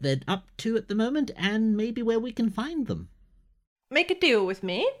they're up to at the moment, and maybe where we can find them. Make a deal with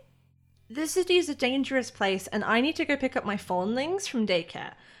me. This city is a dangerous place, and I need to go pick up my fawnlings from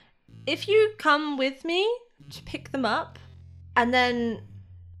daycare. If you come with me to pick them up, and then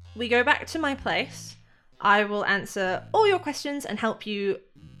we go back to my place, I will answer all your questions and help you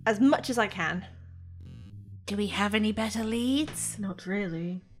as much as I can. Do we have any better leads? Not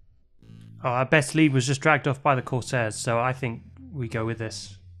really. Oh, our best lead was just dragged off by the Corsairs, so I think we go with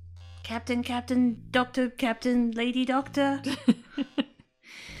this. Captain, Lady Doctor.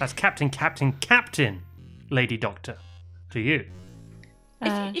 That's Captain, Lady Doctor. To you.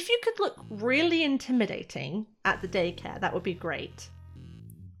 If you could look really intimidating at the daycare, that would be great.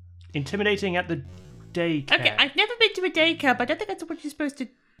 Intimidating at the daycare. Okay, I've never been to a daycare, but I don't think that's what you're supposed to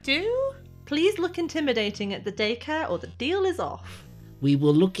do. Please look intimidating at the daycare or the deal is off. We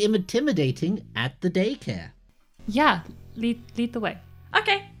will look intimidating at the daycare. Yeah, lead the way.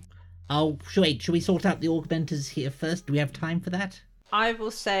 Okay. Oh, wait, should we sort out the augmenters here first? Do we have time for that? I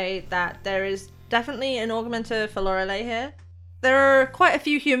will say that there is definitely an augmenter for Lorelei here. There are quite a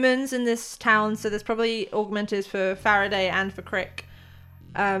few humans in this town, so there's probably augmenters for Faraday and for Crick.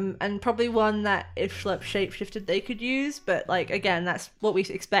 And probably one that if Schlepp shapeshifted they could use, but like again, that's what we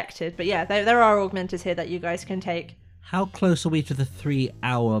expected. But yeah, there are augmenters here that you guys can take. How close are we to the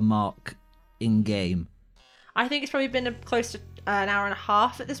 3-hour mark in game? I think it's probably been close to an hour and a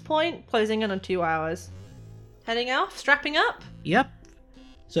half at this point, closing in on 2 hours. Heading off, strapping up. Yep.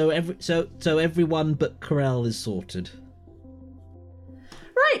 So everyone but Corel is sorted.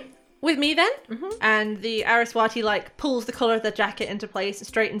 Right, with me then. And the Araswati like pulls the collar of their jacket into place and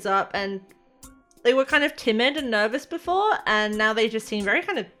straightens up, and they were kind of timid and nervous before, and now they just seem very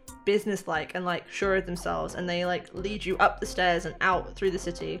kind of businesslike and like sure of themselves, and they like lead you up the stairs and out through the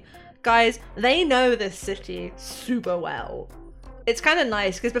city. Guys, they know this city super well. It's kind of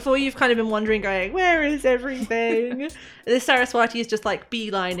nice because before you've kind of been wondering, going, where is everything? This Saraswati is just like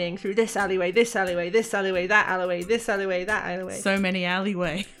beelining through this alleyway, this alleyway, this alleyway, that alleyway, this alleyway, that alleyway. So many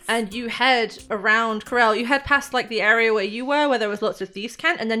alleyways. And you head around Corel. You head past like the area where you were, where there was lots of thieves'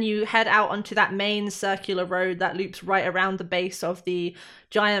 cant, and then you head out onto that main circular road that loops right around the base of the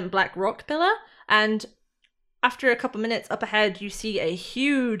giant black rock pillar. And after a couple minutes up ahead, you see a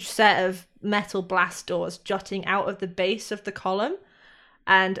huge set of metal blast doors jutting out of the base of the column,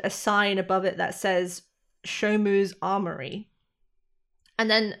 and a sign above it that says Shomu's Armory.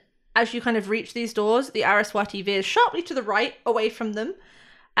 And then as you kind of reach these doors, the Araswati veers sharply to the right away from them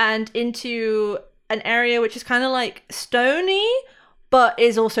and into an area which is kind of like stony, but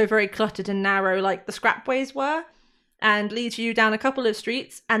is also very cluttered and narrow like the scrapways were, and leads you down a couple of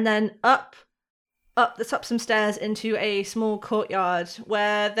streets and then up some stairs into a small courtyard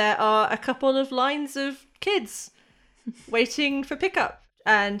where there are a couple of lines of kids waiting for pickup.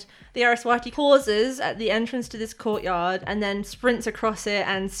 And the Araswati pauses at the entrance to this courtyard and then sprints across it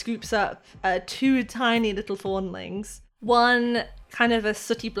and scoops up 2 tiny little fawnlings. One kind of a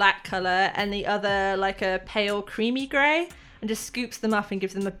sooty black colour and the other like a pale creamy grey, and just scoops them up and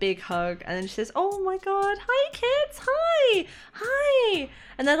gives them a big hug. And then she says, "Oh my god, hi kids, hi.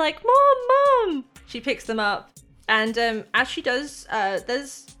 And they're like, Mom. She picks them up. And as she does,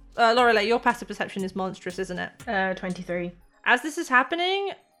 there's Lorelei, your passive perception is monstrous, isn't it? 23. As this is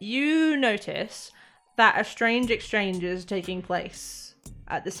happening, you notice that a strange exchange is taking place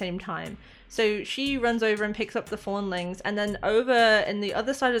at the same time. So she runs over and picks up the fawnlings, and then over in the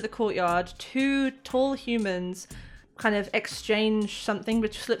other side of the courtyard, 2 tall humans kind of exchange something,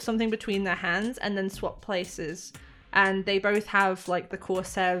 slip something between their hands and then swap places. And they both have like the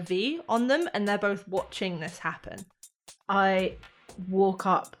Corsair V on them, and they're both watching this happen. I walk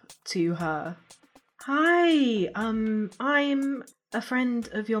up to her. Hi, I'm a friend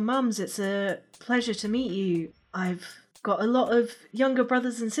of your mum's. It's a pleasure to meet you. I've got a lot of younger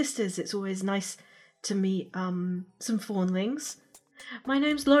brothers and sisters. It's always nice to meet some fawnlings. My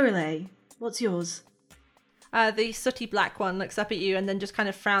name's Lorelei. What's yours? The sooty black one looks up at you and then just kind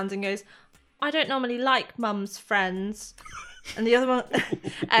of frowns and goes, "I don't normally like mum's friends." And the other one,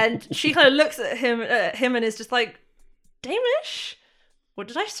 and she kind of looks at him and is just like, "Damish? What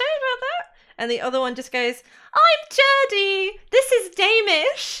did I say about that?" And the other one just goes, "I'm Jurdy. This is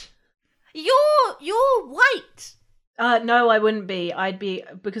Damish. You're white." No, I wouldn't be. I'd be,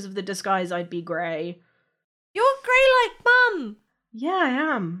 because of the disguise, I'd be grey. "You're grey like Mum. Yeah, I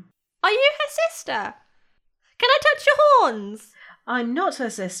am. Are you her sister? Can I touch your horns? I'm not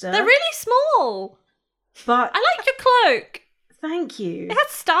her sister. They're really small. But I like your cloak. thank you. It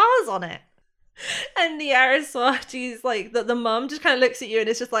has stars on it." And the Araswati's like, the mum just kind of looks at you and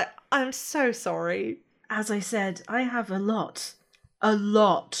it's just like, "I'm so sorry." As I said, I have a lot of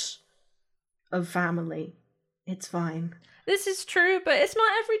family. It's fine. This is true, but it's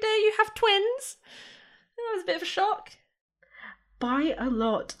not every day you have twins. That was a bit of a shock. By a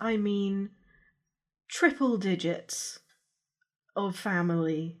lot, I mean triple digits of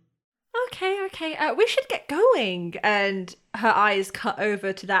family. Okay, we should get going. And her eyes cut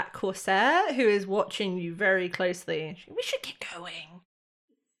over to that Corsair who is watching you very closely. We should get going.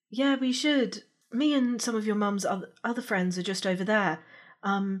 Yeah, we should. Me and some of your mum's other friends are just over there.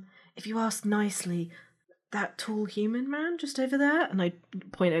 If you ask nicely, that tall human man just over there, and I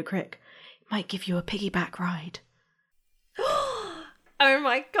point at Crick, might give you a piggyback ride. Oh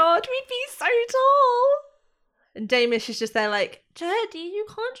my god, we'd be so tall. And Damish is just there like, Jody, you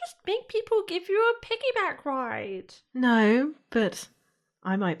can't just make people give you a piggyback ride. No, but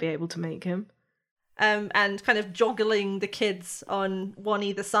I might be able to make him. And kind of joggling the kids on one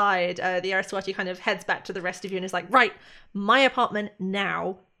either side, the Araswati kind of heads back to the rest of you and is like, right, my apartment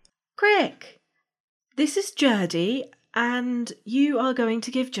now. Crick, this is Jody, and you are going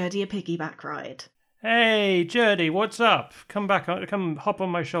to give Jody a piggyback ride. Hey, Jody, what's up? Come back, come hop on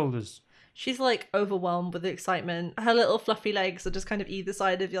my shoulders. She's like overwhelmed with excitement. Her little fluffy legs are just kind of either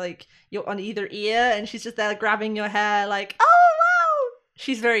side of like you're on either ear, and she's just there grabbing your hair like, oh wow!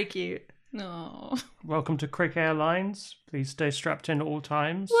 She's very cute. No. Welcome to Crick Airlines. Please stay strapped in at all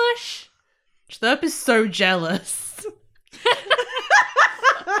times. Whoosh! Stirp is so jealous.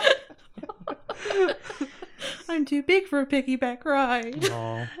 I'm too big for a piggyback ride.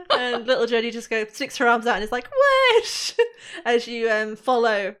 Aw. And little Jody just sticks her arms out and is like, whoosh! As you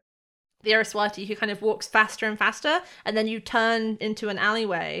follow the Araswati, who kind of walks faster and faster, and then you turn into an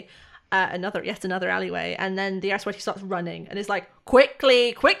alleyway. Yet another alleyway, and then the Araswati starts running and is like,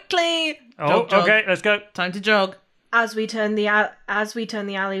 quickly! Oh, Jog. okay, let's go. Time to jog. As we turn the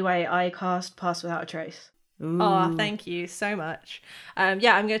alleyway, I cast Pass Without a Trace Oh, thank you so much. I'm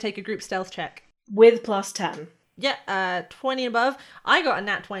going to take a group stealth check. with +10. Yeah, 20 and above. I got a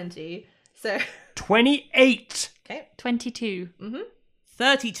nat 20, so... 28. Okay. 22.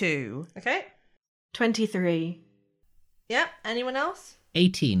 32. Okay. 23. Yeah, anyone else?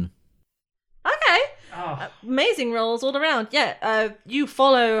 18. Okay. Oh. Amazing rolls all around. Yeah, you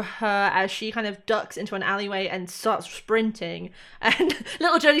follow her as she kind of ducks into an alleyway and starts sprinting. And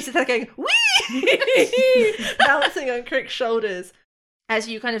little Jody sits there going, whee! Bouncing on Crick's shoulders as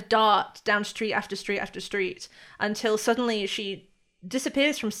you kind of dart down street after street after street until suddenly she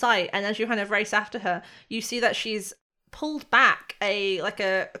disappears from sight. And as you kind of race after her, you see that she's pulled back a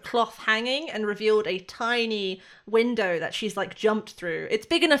cloth hanging and revealed a tiny window that she's like jumped through. It's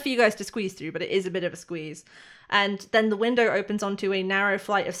big enough for you guys to squeeze through, but it is a bit of a squeeze. And then the window opens onto a narrow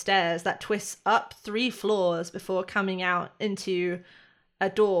flight of stairs that twists up 3 floors before coming out into a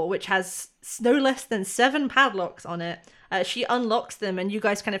door which has no less than 7 padlocks on it. She unlocks them and you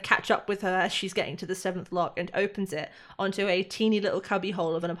guys kind of catch up with her as she's getting to the 7th lock and opens it onto a teeny little cubby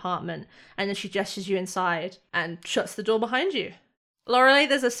hole of an apartment. And then she gestures you inside and shuts the door behind you. Lorelei,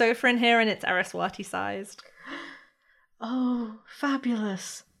 there's a sofa in here and it's Araswati sized. Oh,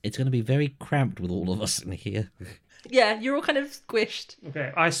 fabulous. It's going to be very cramped with all of us in here. Yeah, you're all kind of squished.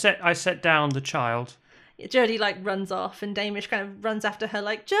 Okay, I set down the child. Jody like runs off and Damish kind of runs after her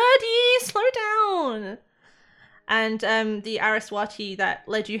like, Jody, slow down. And the Araswati that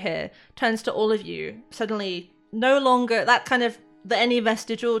led you here turns to all of you. Suddenly, no longer, that kind of, any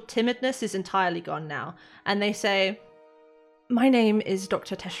vestigial timidness is entirely gone now. And they say, my name is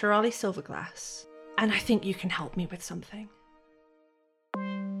Dr. Tesharali Silverglass, and I think you can help me with something.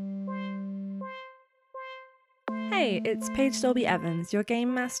 Hey, it's Paige Dolby Evans, your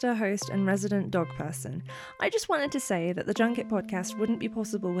game master, host, and resident dog person. I just wanted to say that the Junket podcast wouldn't be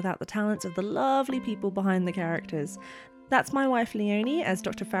possible without the talents of the lovely people behind the characters. That's my wife Leonie as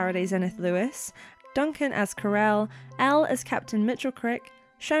Dr. Faraday Zenith Lewis, Duncan as Corell, Elle as Captain Mitchell Crick,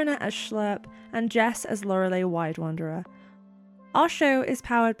 Shona as Schlurp, and Jess as Lorelei Widewanderer. Our show is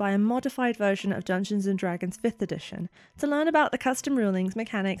powered by a modified version of Dungeons & Dragons 5th edition. To learn about the custom rulings,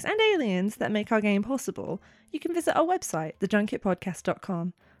 mechanics, and aliens that make our game possible, you can visit our website,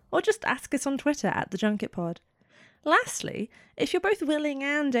 thejunketpodcast.com, or just ask us on Twitter at thejunketpod. Lastly, if you're both willing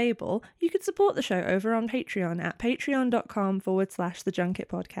and able, you could support the show over on Patreon at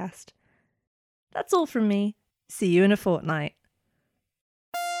patreon.com/thejunketpodcast. That's all from me. See you in a fortnight.